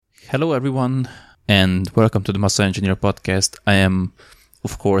Hello, everyone, and welcome to the Muscle Engineer podcast. I am,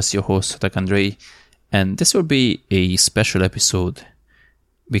 of course, your host, Andrei, and this will be a special episode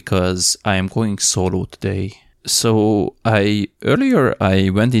because I am going solo today. So earlier I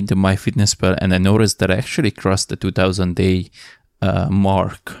went into MyFitnessPal and I noticed that I actually crossed the 2000 day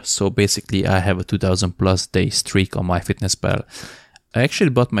mark. So basically I have a 2000 plus day streak on MyFitnessPal. I actually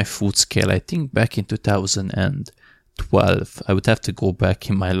bought my food scale, I think back in 2012. I would have to go back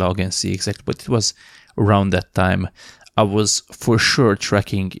in my log and see exactly, but it was around that time. I was for sure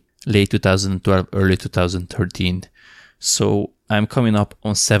tracking late 2012, early 2013. So I'm coming up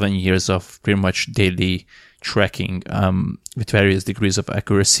on 7 years of pretty much daily tracking with various degrees of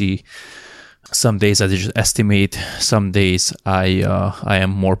accuracy. Some days I just estimate, some days I am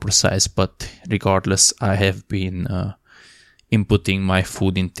more precise, but regardless, I have been inputting my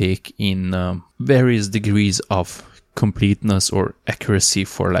food intake in various degrees of completeness or accuracy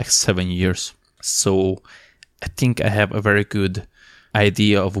for like 7 years. So I think I have a very good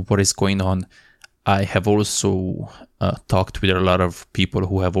idea of what is going on. I have also talked with a lot of people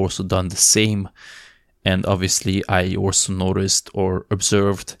who have also done the same. And obviously I also noticed or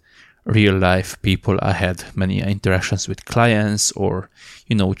observed real life people. I had many interactions with clients or,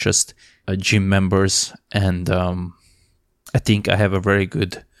 just gym members. And I think I have a very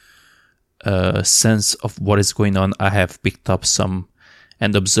good sense of what is going on. I have picked up some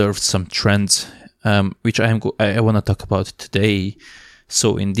and observed some trends, which I want to talk about today.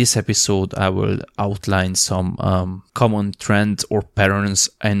 So in this episode, I will outline some common trends or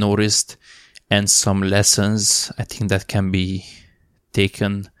patterns I noticed and some lessons I think that can be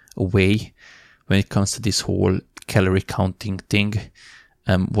taken away when it comes to this whole calorie counting thing.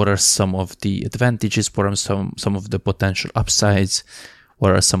 What are some of the advantages? What are some of the potential upsides?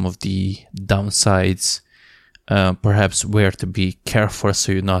 What are some of the downsides? Perhaps where to be careful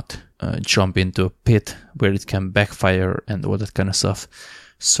so you not jump into a pit where it can backfire and all that kind of stuff.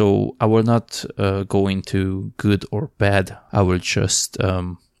 So I will not go into good or bad. I will just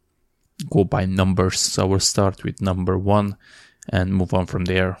go by numbers. So I will start with number 1 and move on from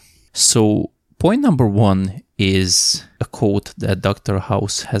there. So point number 1 is a quote that Dr.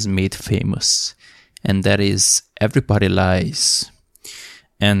 House has made famous, and that is, everybody lies.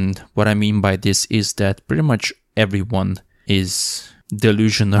 And what I mean by this is that pretty much everyone is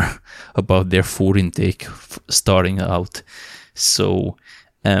delusional about their food intake starting out. So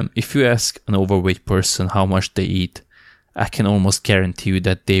if you ask an overweight person how much they eat, I can almost guarantee you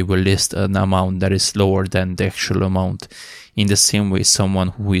that they will list an amount that is lower than the actual amount. In the same way, someone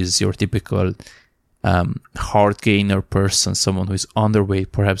who is your typical hard gainer person, someone who is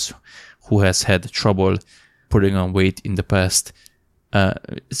underweight, perhaps who has had trouble putting on weight in the past,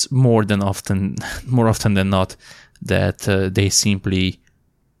 it's more often than not that they simply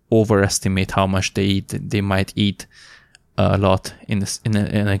overestimate how much they eat. They might eat a lot in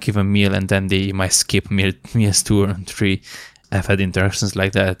a given meal, and then they might skip meals 2 or 3. I've had interactions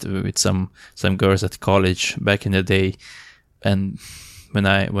like that with some girls at college back in the day, and when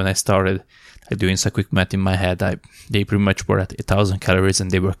I started doing some quick math in my head, they pretty much were at 1,000 calories,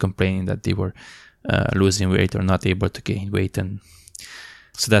 and they were complaining that they were losing weight or not able to gain weight. And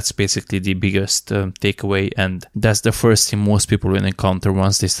so that's basically the biggest takeaway, and that's the first thing most people will encounter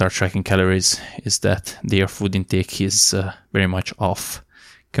once they start tracking calories, is that their food intake is very much off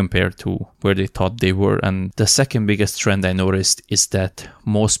compared to where they thought they were. And the second biggest trend I noticed is that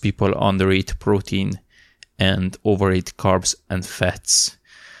most people undereat protein and overeat carbs and fats.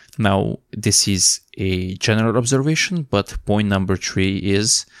 Now, this is a general observation, but point number 3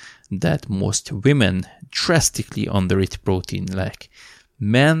 is that most women drastically undereat protein. Like,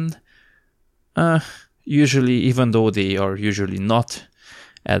 men, usually, even though they are usually not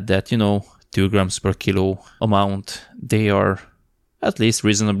at that, 2 grams per kilo amount, they are at least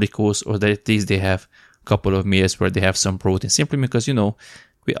reasonably close, or at least they have a couple of meals where they have some protein, simply because,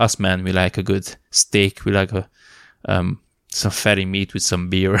 us men, we like a good steak, we like some fatty meat with some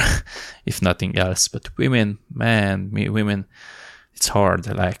beer, if nothing else. But women, it's hard.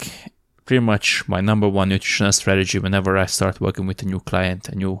 Like, pretty much my number 1 nutritional strategy whenever I start working with a new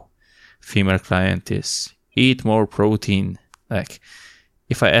female client, is eat more protein. Like,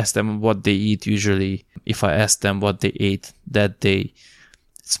 if I ask them what they eat, usually, if I ask them what they ate that day,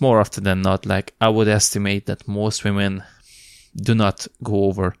 it's more often than not, like, I would estimate that most women do not go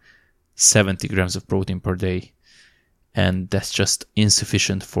over 70 grams of protein per day. And that's just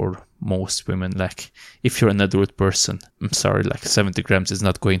insufficient for most women. Like, if you're an adult person, I'm sorry, like 70 grams is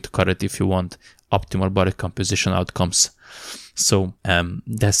not going to cut it if you want optimal body composition outcomes. So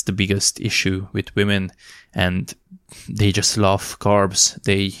that's the biggest issue with women. And they just love carbs.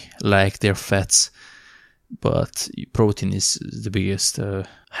 They like their fats, but protein is the biggest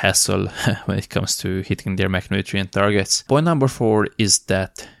hassle when it comes to hitting their macronutrient targets. Point number 4 is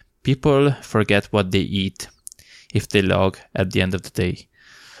that people forget what they eat if they log at the end of the day.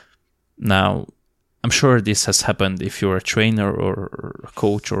 Now, I'm sure this has happened if you're a trainer or a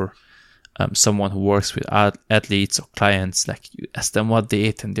coach or someone who works with athletes or clients. Like, you ask them what they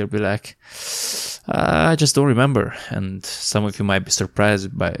ate and they'll be like, I just don't remember. And some of you might be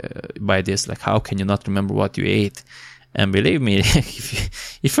surprised by this. Like, how can you not remember what you ate? And believe me,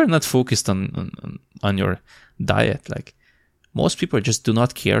 if you're not focused on your diet, like, most people just do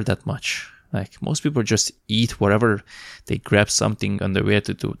not care that much. Like, most people just eat whatever. They grab something on the way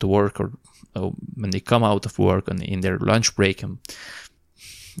to work, or when they come out of work and in their lunch break, and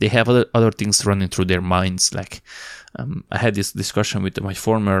they have other things running through their minds. Like, I had this discussion with my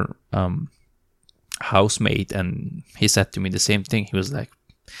former housemate, and he said to me the same thing. He was like,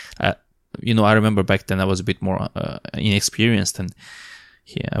 I remember back then I was a bit more inexperienced, and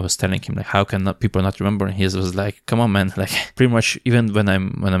I was telling him, like, how can people not remember? And he was like, come on, man. Like, pretty much even when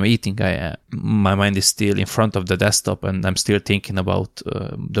I'm eating, my mind is still in front of the desktop, and I'm still thinking about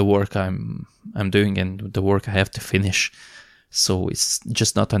the work I'm doing and the work I have to finish. So it's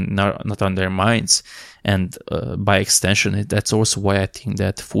just not on their minds. And by extension, that's also why I think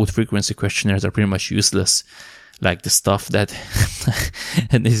that food frequency questionnaires are pretty much useless. Like, the stuff that,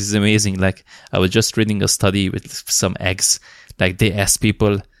 and this is amazing. Like, I was just reading a study with some eggs. Like, they asked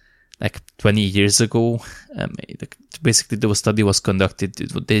people, like, 20 years ago. Basically, the study was conducted.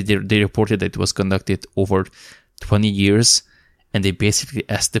 They reported that it was conducted over 20 years, and they basically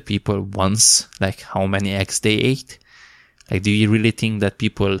asked the people once, like, how many eggs they ate. Like, do you really think that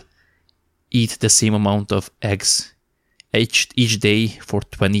people eat the same amount of eggs each day for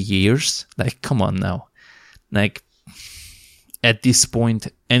 20 years? Like, come on now. Like, at this point,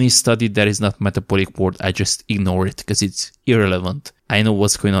 any study that is not metabolic board, I just ignore it because it's irrelevant. I know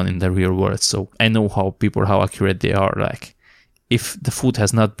what's going on in the real world, so I know how accurate they are. Like, if the food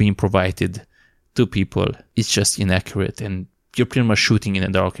has not been provided to people, it's just inaccurate, and you're pretty much shooting in the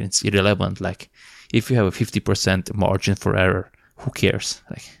dark, and it's irrelevant. Like, if you have a 50% margin for error, who cares?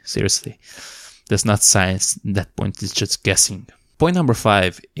 Like, seriously, that's not science. At that point, it's just guessing. Point number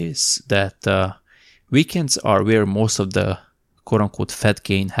 5 is that weekends are where most of the quote-unquote fat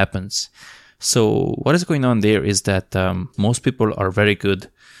gain happens. So what is going on there is that most people are very good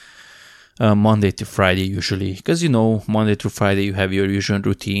Monday to Friday usually, because Monday to Friday you have your usual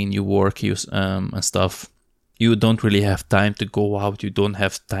routine, you work, and stuff. You don't really have time to go out. You don't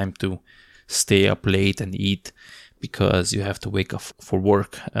have time to stay up late and eat because you have to wake up for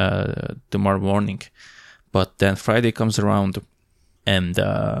work tomorrow morning. But then Friday comes around, and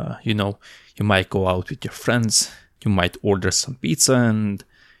you might go out with your friends. You might order some pizza and,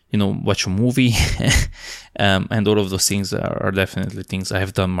 watch a movie. And all of those things are definitely things I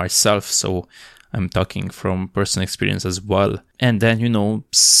have done myself. So I'm talking from personal experience as well. And then,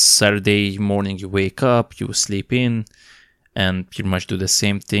 Saturday morning you wake up, you sleep in, and pretty much do the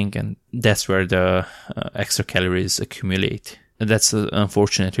same thing. And that's where the extra calories accumulate. And that's an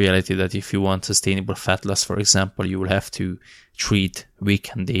unfortunate reality, that if you want sustainable fat loss, for example, you will have to treat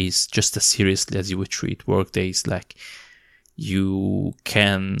weekend days just as seriously as you would treat work days. Like, you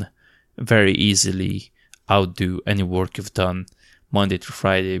can very easily outdo any work you've done Monday to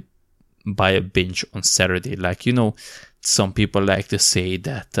Friday by a binge on Saturday. Like, some people like to say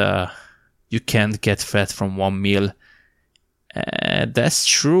that you can't get fat from one meal. That's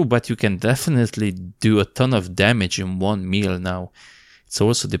true, but you can definitely do a ton of damage in one meal. Now, it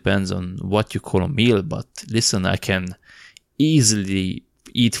also depends on what you call a meal, but listen, I can easily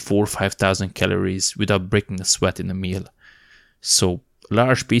eat 4,000 or 5,000 calories without breaking a sweat in a meal. So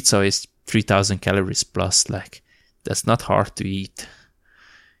large pizza is 3,000 calories plus. Like, that's not hard to eat.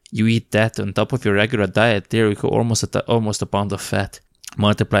 You eat that on top of your regular diet, there you go, almost a pound of fat.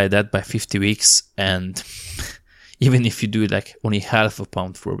 Multiply that by 50 weeks, and even if you do like only half a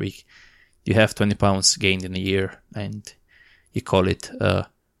pound for a week, you have 20 pounds gained in a year, and you call it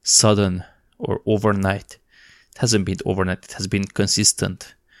sudden or overnight. It hasn't been overnight, it has been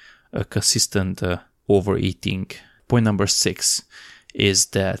consistent overeating. Point number 6 is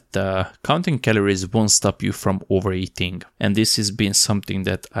that counting calories won't stop you from overeating. And this has been something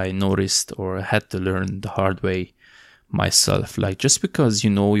that I noticed or had to learn the hard way myself. Like, just because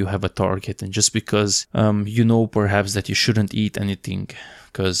you have a target, and just because perhaps that you shouldn't eat anything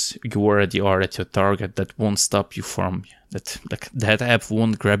because you already are at your target, that won't stop you from that app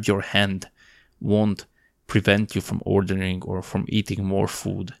won't grab your hand, won't prevent you from ordering or from eating more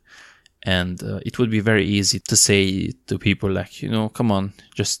food. And it would be very easy to say to people like, come on,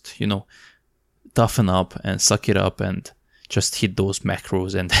 just, toughen up and suck it up and just hit those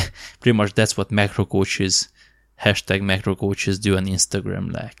macros. And pretty much that's what macro coaches, #macro coaches do on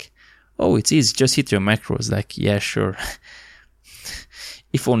Instagram. Like, oh, it's easy, just hit your macros. Like, yeah, sure.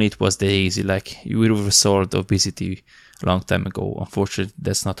 If only it was that easy, like you would have solved obesity a long time ago. Unfortunately,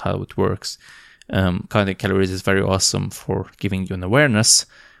 that's not how it works. Counting calories is very awesome for giving you an awareness,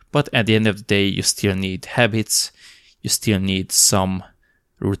 but at the end of the day, you still need habits, you still need some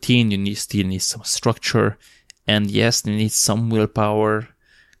routine, still need some structure, and yes, you need some willpower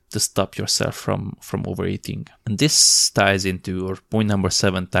to stop yourself from overeating. And this ties into, or point number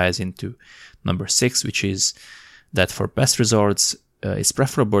 7 ties into number 6, which is that for best results, it's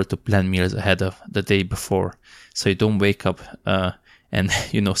preferable to plan meals ahead of the day before, so you don't wake up and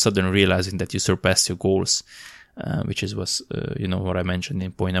suddenly realizing that you surpassed your goals, which was what I mentioned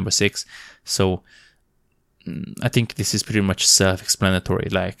in point number 6. So I think this is pretty much self-explanatory.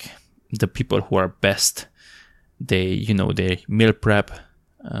 Like the people who are best, they meal prep,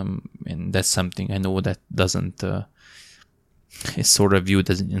 and that's something I know that doesn't. Is sort of viewed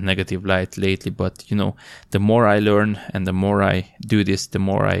as in a negative light lately, but the more I learn and the more I do this, the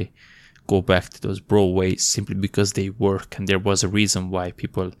more I go back to those bro ways, simply because they work, and there was a reason why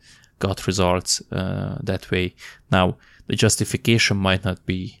people got results that way. Now, the justification might not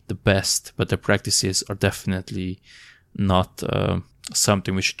be the best, but the practices are definitely not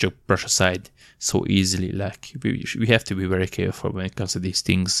something we should just brush aside so easily. Like we have to be very careful when it comes to these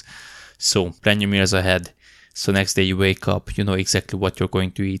things. So plan your meals ahead. So next day you wake up, you know exactly what you're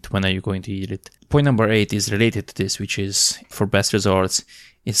going to eat, when are you going to eat it. Point number 8 is related to this, which is for best results,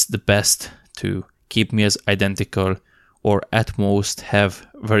 it's the best to keep meals identical or at most have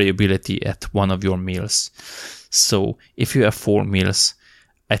variability at one of your meals. So if you have 4 meals,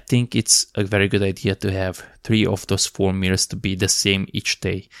 I think it's a very good idea to have 3 of those 4 meals to be the same each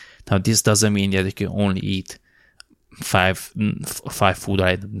day. Now this doesn't mean that you can only eat five food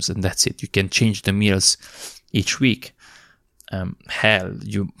items and that's it. You can change the meals each week.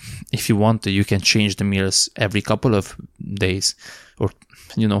 If you want to, you can change the meals every couple of days, or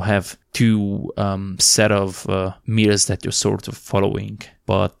have 2 set of meals that you're sort of following.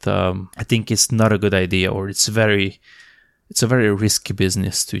 But I think it's not a good idea, or it's a very risky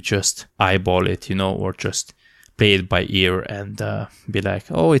business to just eyeball it, or just play it by ear and be like,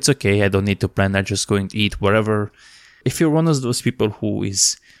 oh, it's okay, I don't need to plan, I'm just going to eat whatever. If you're one of those people who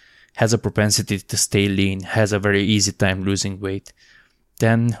has a propensity to stay lean, has a very easy time losing weight,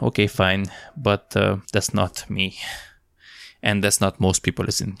 then okay, fine. But that's not me. And that's not most people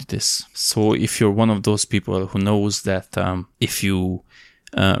listening to this. So if you're one of those people who knows that if you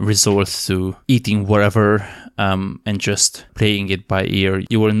resort to eating whatever and just playing it by ear,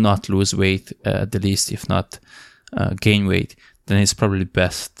 you will not lose weight, at the least, if not gain weight, then it's probably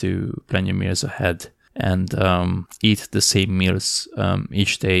best to plan your meals ahead and eat the same meals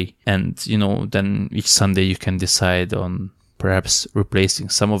each day. And, then each Sunday you can decide on perhaps replacing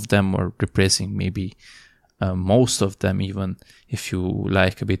some of them or replacing maybe most of them, even if you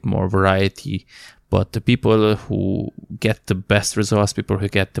like a bit more variety. But the people who get the best results, people who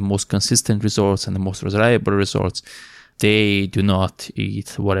get the most consistent results and the most reliable results, they do not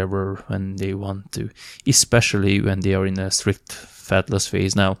eat whatever when they want to, especially when they are in a strict fat loss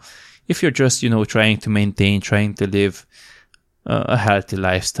phase. Now, if you're just, trying to live a healthy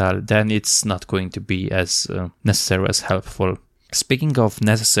lifestyle, then it's not going to be as necessary, as helpful. Speaking of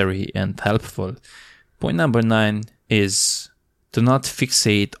necessary and helpful, point number 9 is to not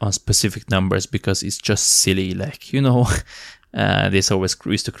fixate on specific numbers, because it's just silly. Like, this always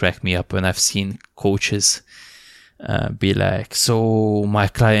used to crack me up when I've seen coaches be like, so my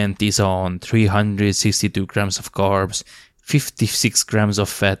client is on 362 grams of carbs, 56 grams of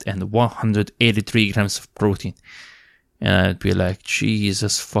fat, and 183 grams of protein. And I'd be like,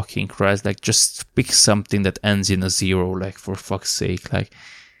 Jesus fucking Christ, like, just pick something that ends in a 0, like, for fuck's sake. Like,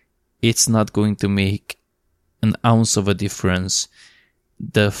 it's not going to make an ounce of a difference.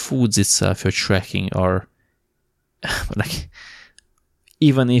 The foods itself you're tracking are like,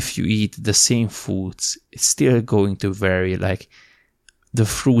 even if you eat the same foods, it's still going to vary. Like, the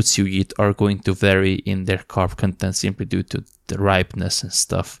fruits you eat are going to vary in their carb content simply due to the ripeness and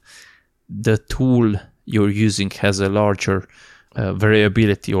stuff. The tool you're using has a larger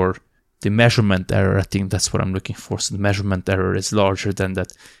variability, or the measurement error. I think that's what I'm looking for. So the measurement error is larger than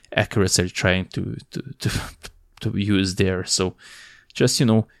that accuracy you're trying to use there. So just,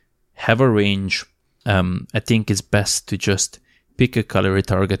 have a range. I think it's best to just pick a calorie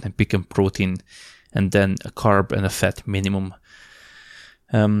target and pick a protein and then a carb and a fat minimum.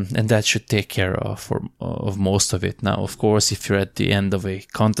 And that should take care of most of it. Now, of course, if you're at the end of a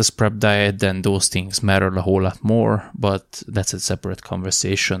contest prep diet, then those things matter a whole lot more, but that's a separate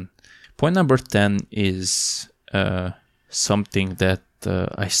conversation. Point number 10 is something that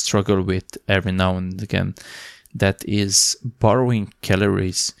I struggle with every now and again. That is borrowing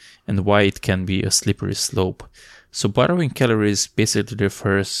calories and why it can be a slippery slope. So borrowing calories basically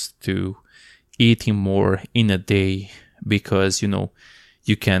refers to eating more in a day because,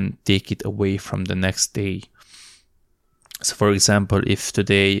 you can take it away from the next day. So for example, if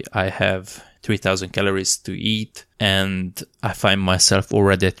today I have 3,000 calories to eat and I find myself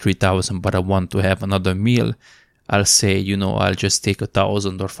already at 3,000, but I want to have another meal, I'll say, I'll just take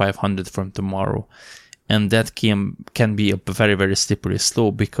 1,000 or 500 from tomorrow. And that can be a very, very slippery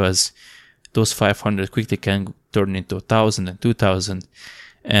slope because those 500 quickly can turn into 1,000 and 2,000.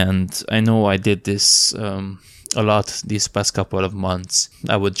 And I know I did this a lot these past couple of months.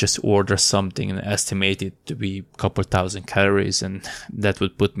 I would just order something and estimate it to be a couple thousand calories, and that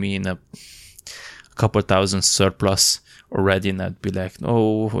would put me in a couple thousand surplus already, and I'd be like,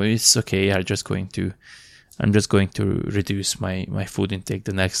 oh, it's okay, I'm just going to reduce my food intake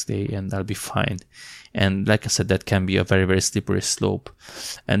the next day and I'll be fine. And like I said, that can be a very, very slippery slope.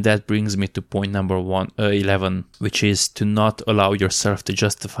 And that brings me to point number 11, which is to not allow yourself to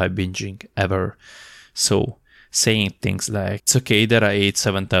justify binging ever. So saying things like, it's okay that I ate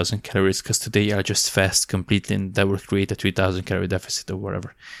 7,000 calories because today I'll just fast completely and that will create a 3,000 calorie deficit or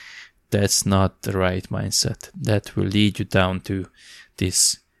whatever. That's not the right mindset. That will lead you down to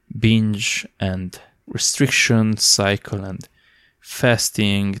this binge and restriction cycle and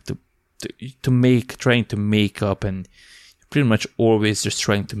fasting trying to make up, and pretty much always just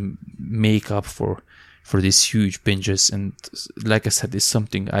trying to make up for these huge binges. And like I said, it's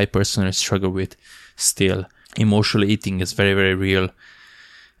something I personally struggle with still. Emotional eating is very, very real,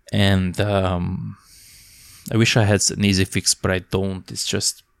 and I wish I had an easy fix, but I don't.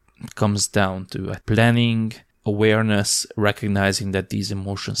 It comes down to planning, awareness, recognizing that these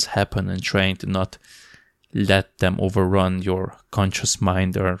emotions happen and trying to not let them overrun your conscious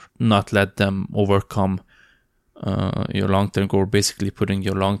mind or not let them overcome your long-term goal, basically putting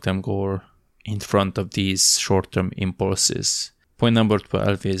your long-term goal in front of these short-term impulses. Point number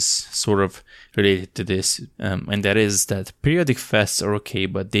 12 is sort of related to this, and that is that periodic fasts are okay,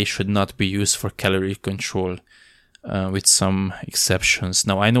 but they should not be used for calorie control, with some exceptions.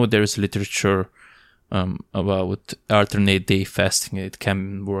 Now, I know there is literature about alternate day fasting. It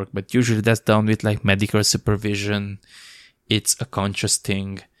can work, but usually that's done with like medical supervision. It's a conscious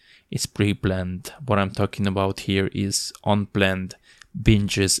thing. It's pre-planned. What I'm talking about here is unplanned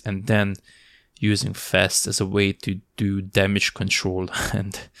binges and then using fast as a way to do damage control.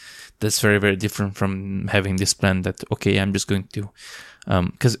 And that's very, very different from having this plan that, okay, I'm just going to,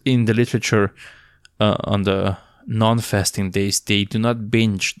 because in the literature, on the non-fasting days, they do not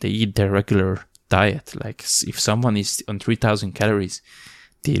binge. They eat their regular diet. Like if someone is on 3,000 calories,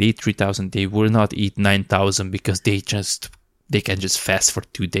 they eat 3,000. They will not eat 9,000 because they can just fast for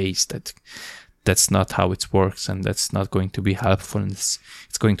 2 days. That's not how it works, and that's not going to be helpful, and it's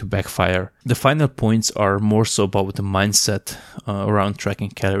going to backfire. The final points are more so about the mindset around tracking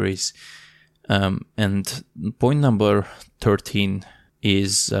calories. And point number 13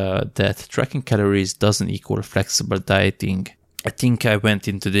 is that tracking calories doesn't equal flexible dieting. I think I went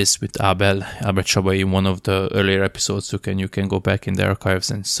into this with Albert Chabai in one of the earlier episodes, so you can go back in the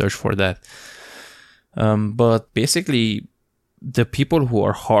archives and search for that. But basically, the people who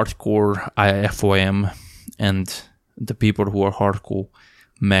are hardcore IFOM and the people who are hardcore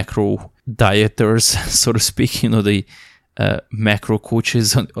macro dieters, so to speak, the macro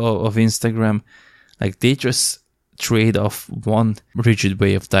coaches of Instagram, like they just trade off one rigid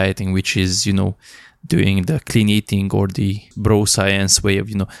way of dieting, which is, doing the clean eating or the bro science way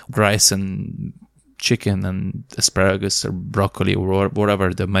of, rice and chicken and asparagus or broccoli or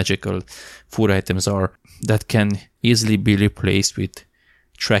whatever the magical food items are, that can easily be replaced with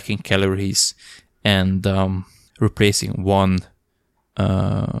tracking calories and replacing one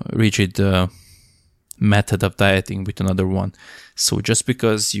rigid method of dieting with another one. So just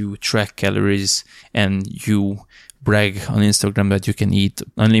because you track calories and you brag on Instagram that you can eat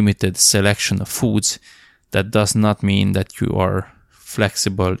unlimited selection of foods, that does not mean that you are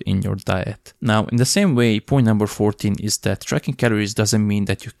flexible in your diet. Now, in the same way, point number 14 is that tracking calories doesn't mean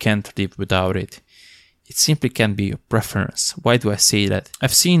that you can't live without it. It simply can be a preference. Why do I say that?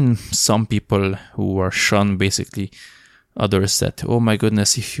 I've seen some people who are shunned, basically, others that, oh my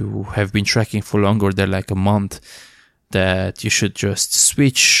goodness, if you have been tracking for longer than like a month, that you should just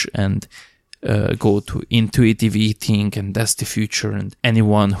switch and go to intuitive eating and that's the future, and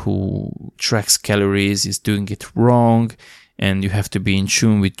anyone who tracks calories is doing it wrong, and you have to be in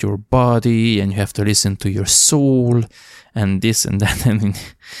tune with your body and you have to listen to your soul and this and that.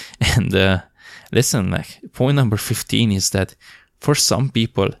 And listen, like, point number 15 is that for some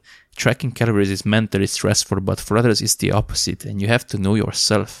people, tracking calories is mentally stressful, but for others it's the opposite, and you have to know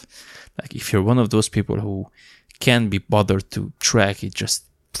yourself. Like, if you're one of those people who can't be bothered to track, it just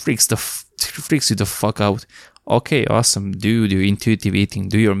freaks you the fuck out. Okay, awesome. Do your intuitive eating,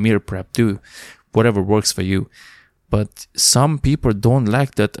 do your meal prep, do whatever works for you. But some people don't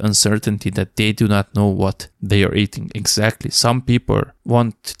like that uncertainty that they do not know what they are eating exactly. Some people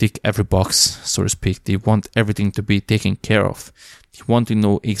want to tick every box, so to speak. They want everything to be taken care of. They want to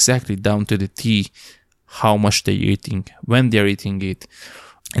know exactly down to the T how much they're eating, when they're eating it.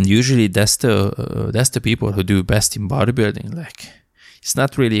 And usually that's the people who do best in bodybuilding. Like, it's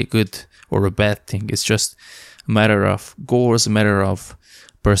not really a good or a bad thing. It's just a matter of goals, a matter of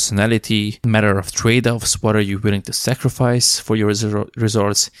personality, matter of trade-offs. What are you willing to sacrifice for your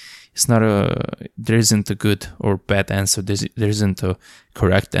results? It's not there isn't a good or bad answer. There isn't a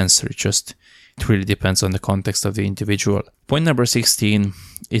correct answer. It really depends on the context of the individual. Point number 16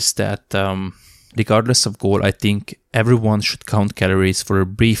 is that regardless of goal, I think everyone should count calories for a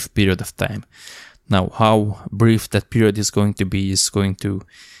brief period of time. Now, how brief that period is going to be is going to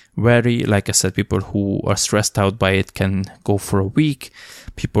vary. Like I said, people who are stressed out by it can go for a week.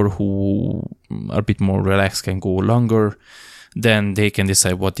 People who are a bit more relaxed can go longer. Then they can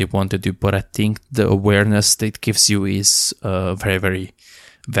decide what they want to do. But I think the awareness that it gives you is very, very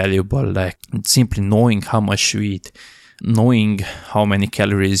valuable. Like, simply knowing how much you eat, knowing how many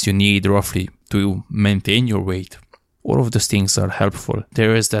calories you need roughly to maintain your weight. All of those things are helpful.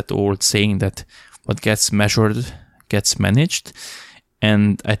 There is that old saying that what gets measured gets managed.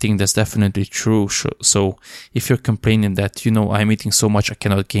 And I think that's definitely true. So if you're complaining that, I'm eating so much I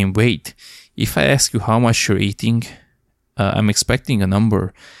cannot gain weight, if I ask you how much you're eating, I'm expecting a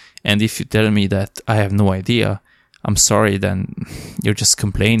number. And if you tell me that I have no idea, I'm sorry, then you're just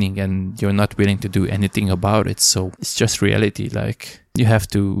complaining and you're not willing to do anything about it. So it's just reality. Like, you have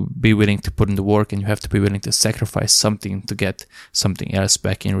to be willing to put in the work and you have to be willing to sacrifice something to get something else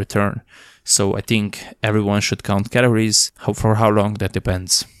back in return. So I think everyone should count calories. For how long, that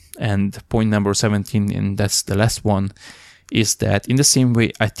depends. And point number 17, and that's the last one, is that in the same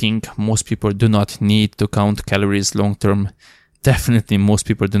way, I think most people do not need to count calories long term. Definitely most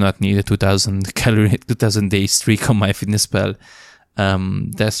people do not need a 2000 day streak on MyFitnessPal.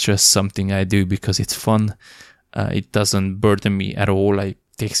 That's just something I do because it's fun. It doesn't burden me at all. It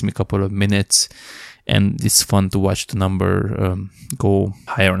takes me a couple of minutes. And it's fun to watch the number go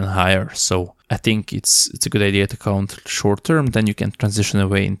higher and higher. So I think it's a good idea to count short term. Then you can transition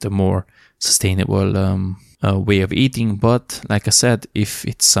away into more sustainable way of eating. But like I said, if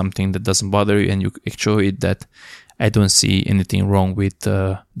it's something that doesn't bother you and you enjoy it, that I don't see anything wrong with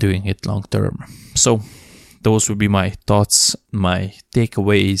doing it long term. So those would be my thoughts, my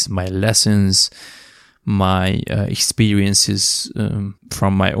takeaways, my lessons, my experiences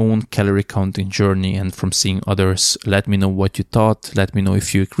from my own calorie counting journey and from seeing others. Let me know what you thought. Let me know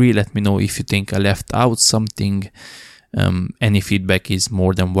if you agree. Let me know if you think I left out something. Any feedback is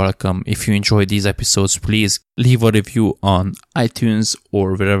more than welcome. If you enjoy these episodes, please leave a review on iTunes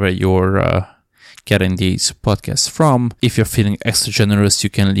or wherever you're getting these podcasts from. If you're feeling extra generous, you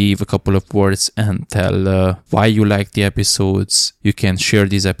can leave a couple of words and tell why you like the episodes. You can share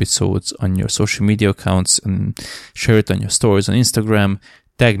these episodes on your social media accounts and share it on your stories on Instagram.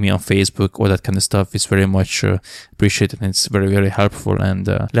 Tag me on Facebook. All that kind of stuff is very much appreciated, and it's very, very helpful. And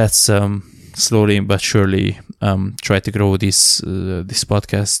let's slowly but surely try to grow this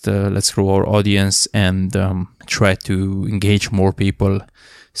podcast. Let's grow our audience and try to engage more people.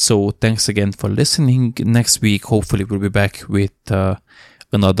 So thanks again for listening. Next week, hopefully we'll be back with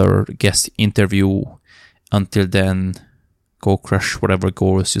another guest interview. Until then, go crush whatever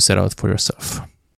goals you set out for yourself.